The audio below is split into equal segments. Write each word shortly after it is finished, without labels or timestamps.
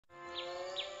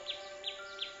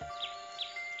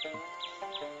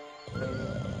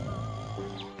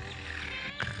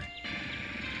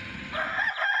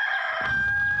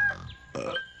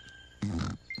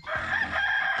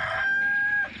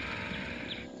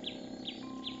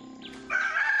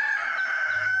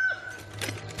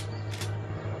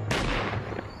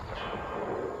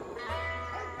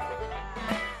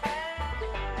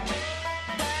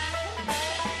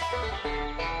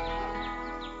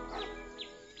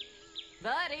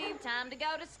Buddy, time to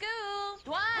go to school.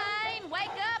 Dwayne, wake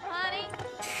up, honey.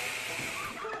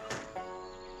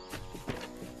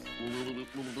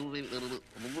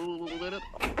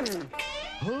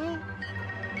 Huh?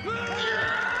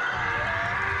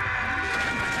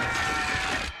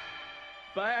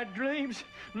 Bad dreams,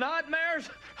 nightmares.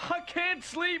 I can't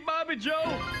sleep, Bobby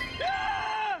Joe.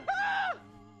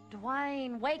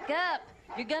 Dwayne, wake up.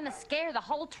 You're gonna scare the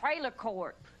whole trailer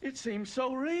court. It seems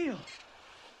so real.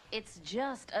 It's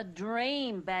just a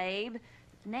dream, babe.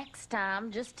 Next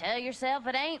time, just tell yourself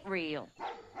it ain't real.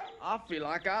 I feel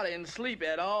like I didn't sleep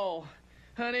at all.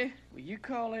 Honey, will you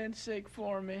call in sick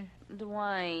for me?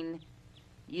 Dwayne,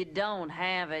 you don't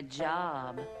have a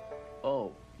job.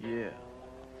 Oh, yeah.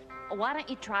 Why don't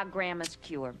you try Grandma's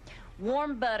cure?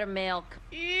 Warm buttermilk.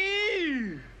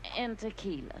 Ew! And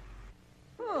tequila.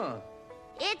 Huh.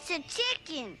 It's a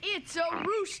chicken. It's a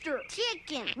rooster.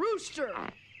 Chicken. Rooster.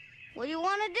 What do you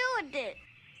want to do with it?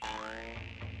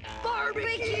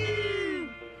 Barbecue!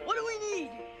 What do we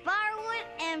need? Firewood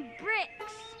and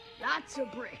bricks. Lots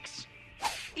of bricks.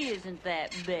 Isn't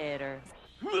that better?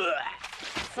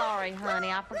 Sorry,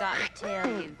 honey, I forgot to tell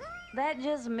you. That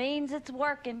just means it's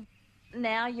working.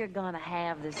 Now you're gonna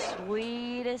have the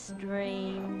sweetest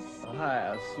dreams.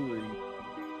 How sweet.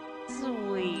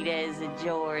 Sweet as a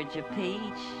Georgia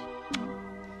peach.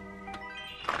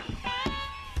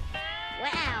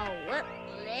 Wow, what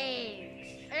legs.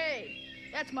 Hey,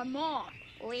 that's my mom.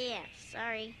 Oh, yeah,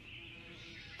 sorry.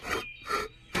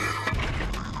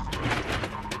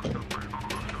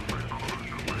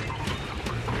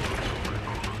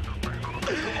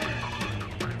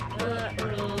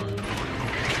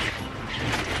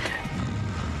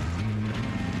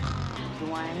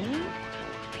 Dwayne?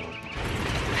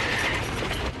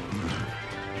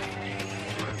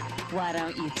 Why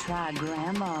don't you try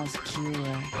Grandma's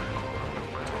cure?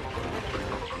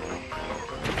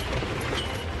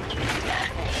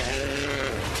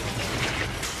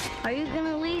 Are you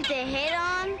gonna leave the head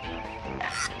on?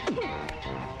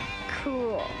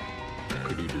 Cool.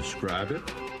 Could you describe it?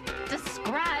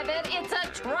 Describe it, it's a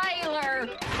trailer!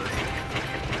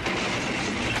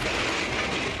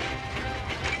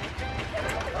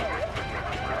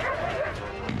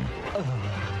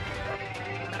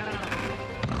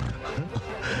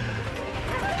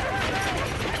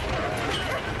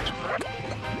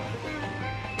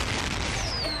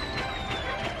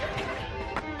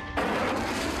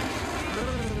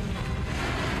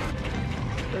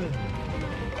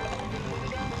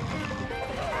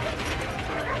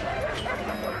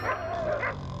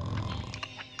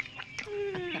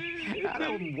 I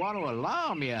don't want to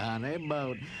alarm you, honey,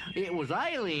 but it was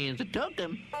aliens that took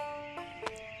him.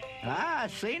 I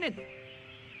seen it.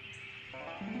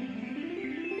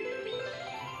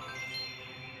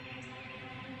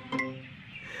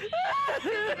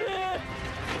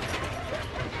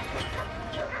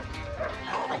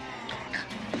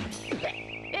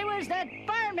 It was that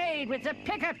barmaid with the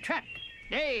pickup truck.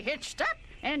 They hitched up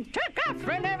and took off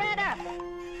for Nevada.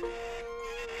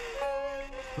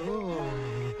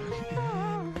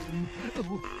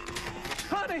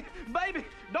 Honey, baby,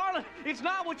 darling, it's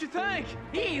not what you think.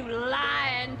 You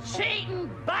lying, cheating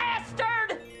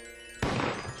bastard!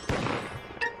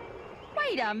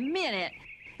 Wait a minute.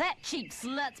 That cheap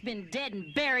slut's been dead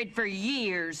and buried for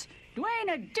years. Dwayne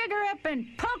would dig her up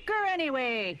and poke her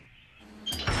anyway.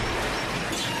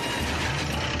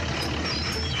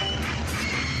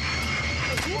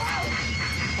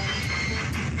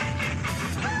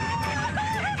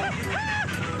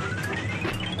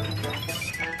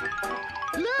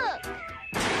 Look!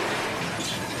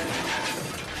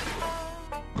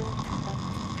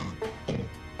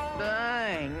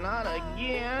 Dang, not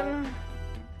again.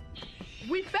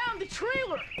 We found the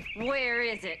trailer. Where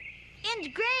is it? In the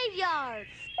graveyard.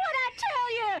 What'd I tell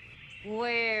you?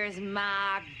 Where's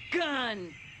my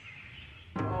gun?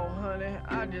 Oh, honey,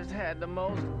 I just had the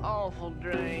most awful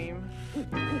dream.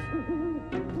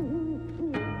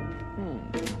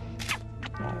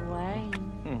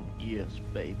 Dwayne. Yes,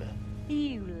 baby.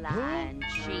 You lying,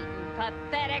 cheating,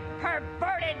 pathetic,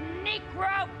 perverted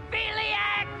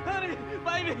necrophiliac! Honey,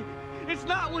 baby, it's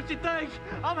not what you think.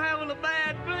 I'm having a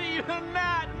bad dream, a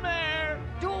nightmare.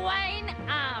 Dwayne,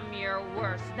 I'm your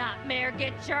worst nightmare.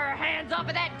 Get your hands off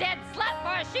of that dead slut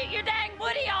before I shoot your dang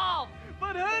woody off!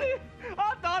 But, honey,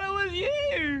 I thought it was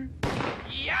you.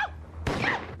 Yup!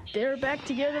 They're back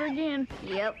together again.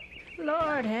 Yep.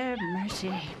 Lord have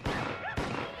mercy.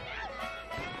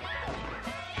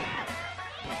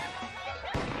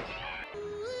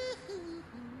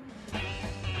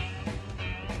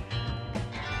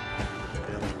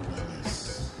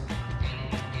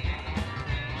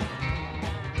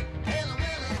 Willis.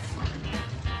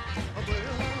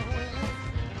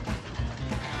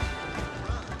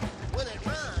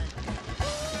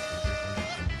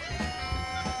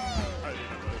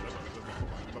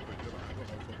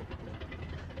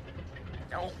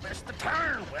 Don't miss the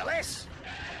turn, Willis.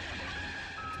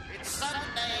 It's Sunday,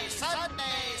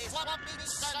 swampy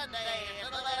Sunday.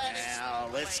 Now,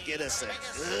 let's get us a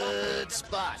good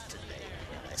spot today,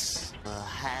 Willis.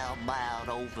 How about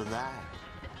over there?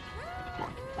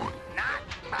 Not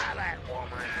by that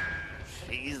woman.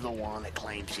 She's the one that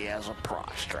claims she has a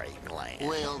prostrate gland.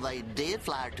 Well, they did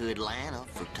fly her to Atlanta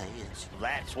for tests.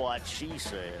 That's what she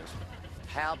says.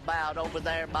 How about over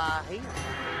there by here?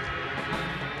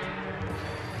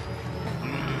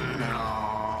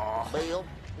 No. Bill,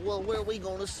 well, where are we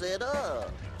gonna set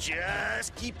up?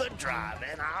 Just keep it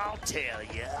driving. I'll tell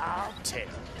you.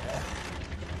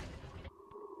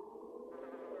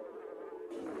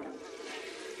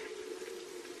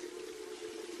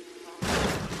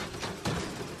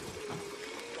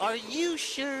 Are you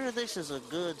sure this is a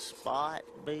good spot,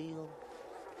 Bill?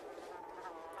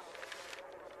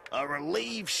 A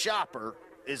relieved shopper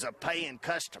is a paying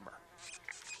customer.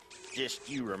 Just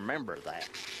you remember that.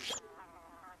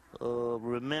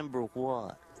 Remember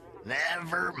what?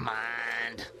 Never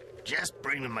mind. Just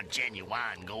bring me my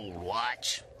genuine gold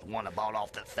watch. The one I bought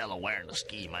off that fellow wearing the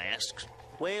ski masks.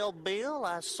 Well, Bill,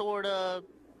 I sorta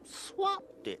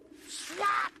swapped it.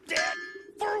 Swapped it?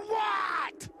 For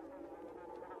what?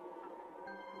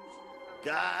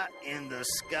 Guy in the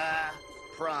Sky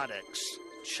Products.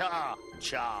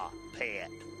 Cha-Cha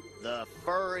Pet. The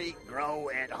furry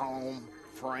grow-at-home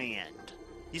friend.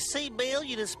 You see, Bill,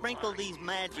 you just sprinkle these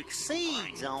magic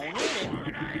seeds on it.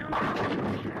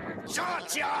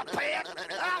 Cha-Cha Pet!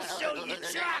 I'll show you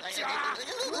Cha-Cha!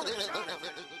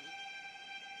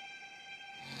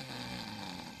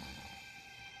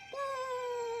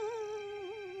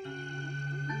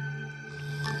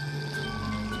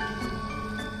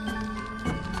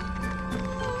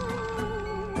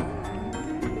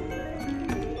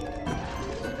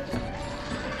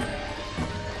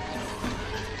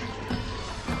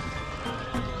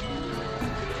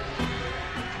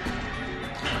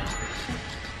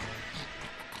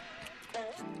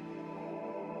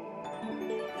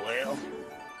 Well,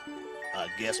 I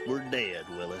guess we're dead,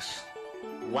 Willis.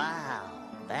 Wow,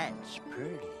 that's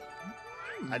pretty.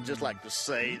 I'd just like to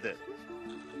say that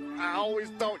I always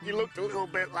thought you looked a little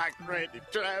bit like Randy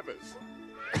Travis.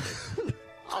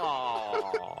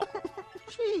 Aw,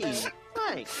 gee,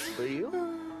 thanks, Bill.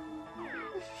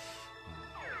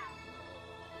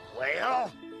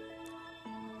 Well,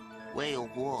 Well,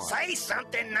 what? say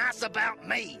something nice about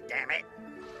me, damn it.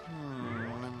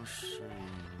 Let me see.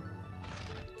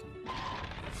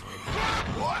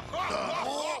 What the?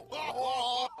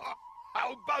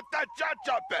 How about that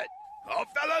cha-cha pet? Huh,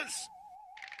 fellas?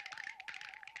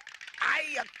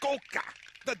 Coca,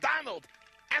 the Donald,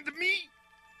 and me,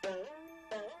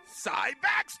 Cy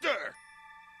Baxter,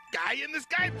 Guy in the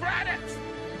Sky Products,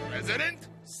 President,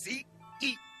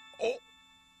 CEO.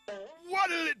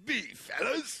 What'll it be,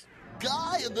 fellas?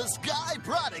 Guy in the Sky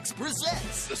Products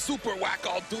presents The Super Whack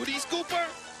All Duty Scooper?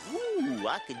 Ooh,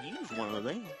 I could use one of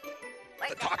them.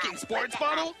 The Talking Sports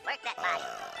Bottle?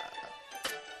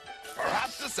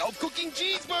 Perhaps the Self-Cooking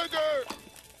Cheeseburger?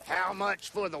 How much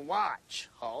for the watch,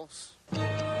 Hoss? Mother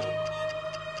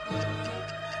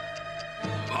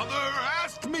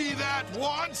asked me that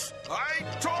once. I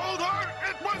told her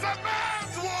it was a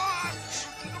man's watch.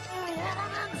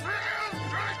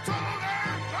 I told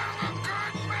her I'm a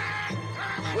good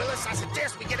man. Willis, I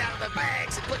suggest we get out of the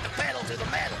bags and put the pedal to the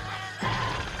metal.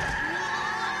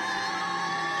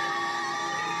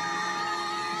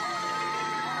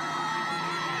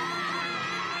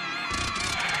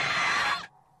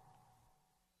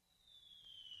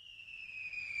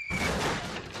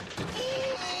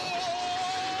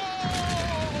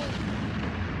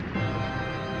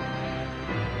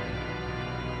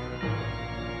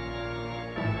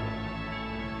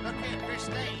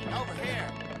 over here.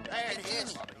 There it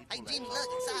is. Hey, Jimmy, look,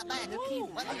 inside back. Let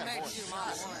me marry you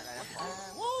tomorrow.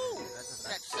 Woo!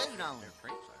 That suit on.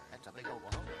 That's a big old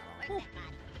one.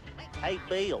 Hey,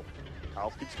 Bill,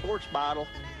 Talking Sports Bottle.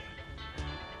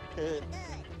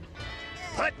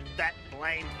 Put that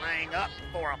blame thing up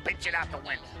before I pitch it out the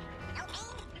window.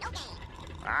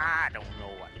 I don't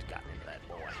know what's gotten into that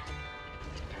boy.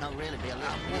 No, really, Bill.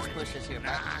 Let's push this here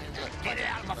back. Get it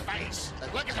out of my face.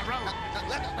 Look at the road.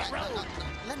 Look at the road.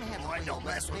 Let me have Boy, don't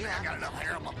mess with me. I got enough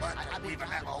hair on my butt to weave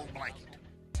an old blanket.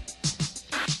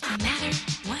 No matter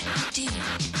what you do,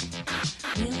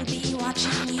 we'll be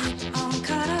watching you on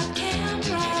cut up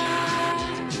camera.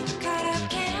 Cut up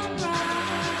camera.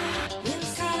 We'll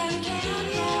cut up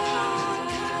camera.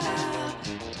 Cut up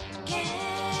camera.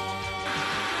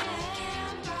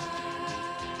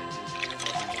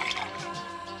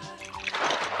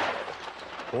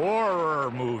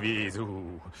 Horror movies,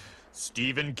 ooh.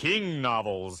 Stephen King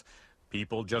novels.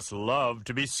 People just love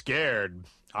to be scared.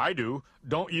 I do,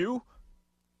 don't you?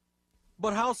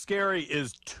 But how scary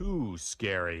is too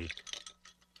scary?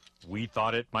 We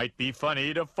thought it might be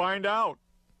funny to find out.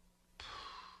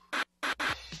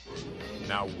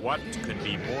 Now, what could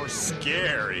be more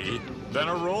scary than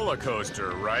a roller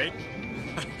coaster, right?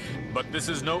 But this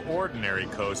is no ordinary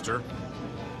coaster.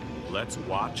 Let's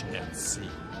watch and see.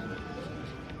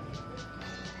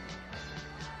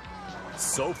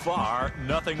 So far,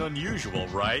 nothing unusual,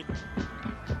 right?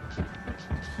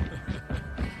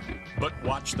 But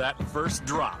watch that first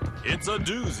drop. It's a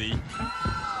doozy.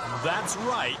 That's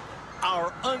right.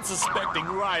 Our unsuspecting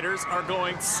riders are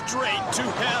going straight to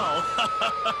hell.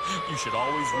 You should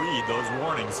always read those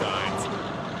warning signs.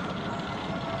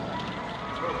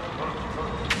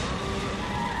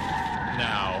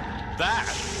 Now, that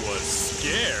was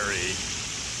scary.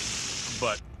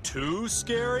 But too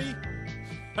scary?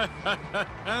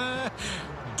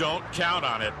 Don't count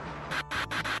on it.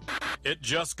 It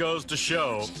just goes to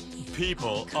show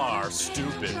people are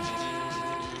stupid.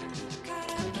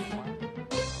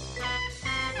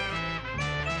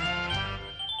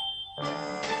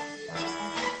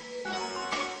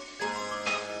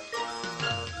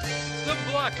 The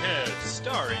Blockheads,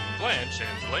 starring Blanche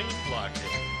and Blaine Blockhead.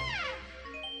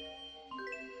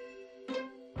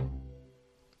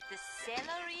 The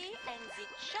celery and the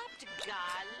chopped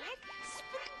garlic.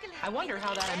 Sprinkle it. I wonder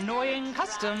how that annoying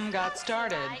custom got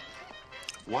started.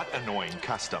 What annoying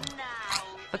custom?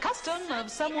 The custom of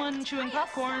someone chewing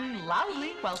popcorn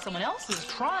loudly while someone else is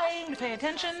trying to pay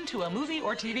attention to a movie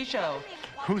or TV show.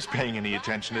 Who's paying any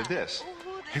attention to this?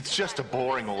 It's just a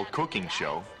boring old cooking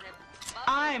show.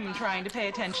 I'm trying to pay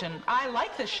attention. I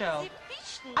like this show.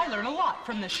 I learn a lot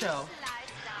from this show.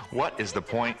 What is the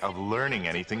point of learning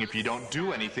anything if you don't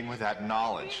do anything with that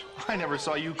knowledge? I never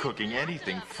saw you cooking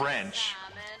anything French.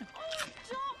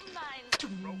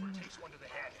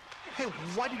 Hey,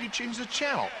 why did you change the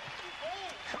channel?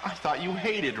 I thought you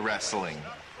hated wrestling.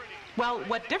 Well,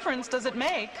 what difference does it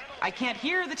make? I can't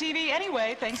hear the TV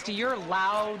anyway, thanks to your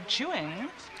loud chewing.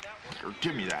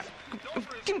 Give me that.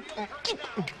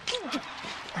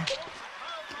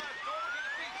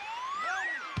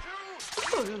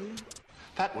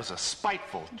 That was a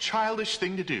spiteful, childish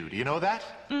thing to do. Do you know that?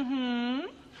 Mm-hmm.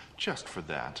 Just for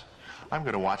that, I'm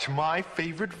going to watch my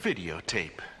favorite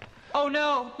videotape. Oh,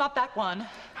 no, not that one.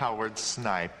 Howard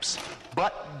Snipes.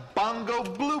 But bongo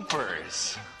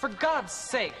bloopers. For God's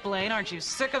sake, Blaine, aren't you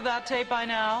sick of that tape by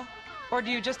now? Or do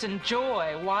you just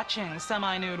enjoy watching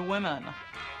semi-nude women?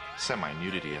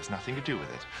 Semi-nudity has nothing to do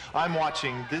with it. I'm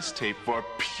watching this tape for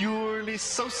purely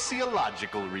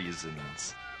sociological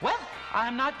reasons. Well,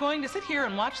 I'm not going to sit here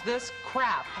and watch this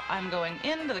crap. I'm going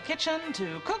into the kitchen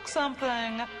to cook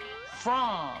something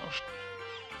French.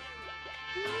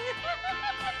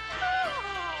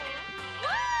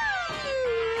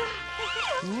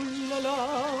 Ooh la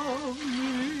la,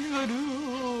 viva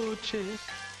duce.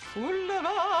 Ooh la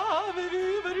la,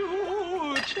 viva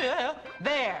duce.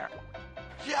 There.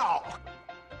 Yeah.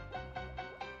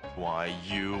 Why,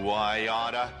 you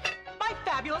oughta. My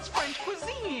fabulous French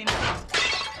cuisine.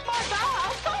 My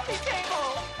Bauhaus coffee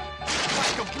table. My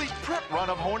complete prep run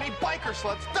of horny biker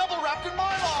sluts double wrapped in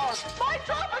Mylar. My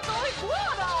tropical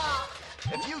iguana.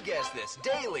 If you guess this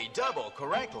daily double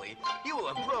correctly, you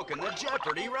will have broken the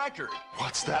Jeopardy record.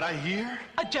 What's that I hear?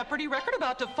 A Jeopardy record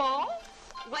about to fall?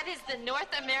 What is the North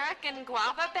American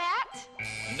guava bat?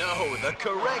 No, the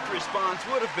correct response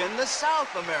would have been the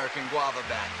South American guava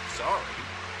bat. Sorry.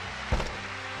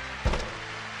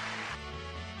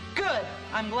 Good.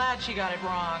 I'm glad she got it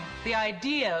wrong. The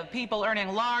idea of people earning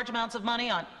large amounts of money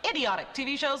on idiotic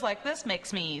TV shows like this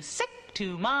makes me sick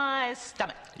to my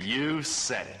stomach. You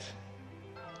said it.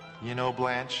 You know,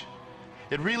 Blanche,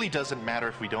 it really doesn't matter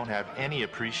if we don't have any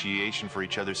appreciation for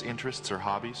each other's interests or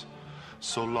hobbies,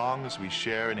 so long as we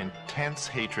share an intense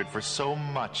hatred for so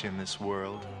much in this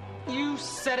world. You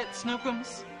said it,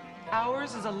 Snookums.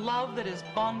 Ours is a love that is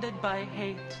bonded by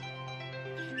hate.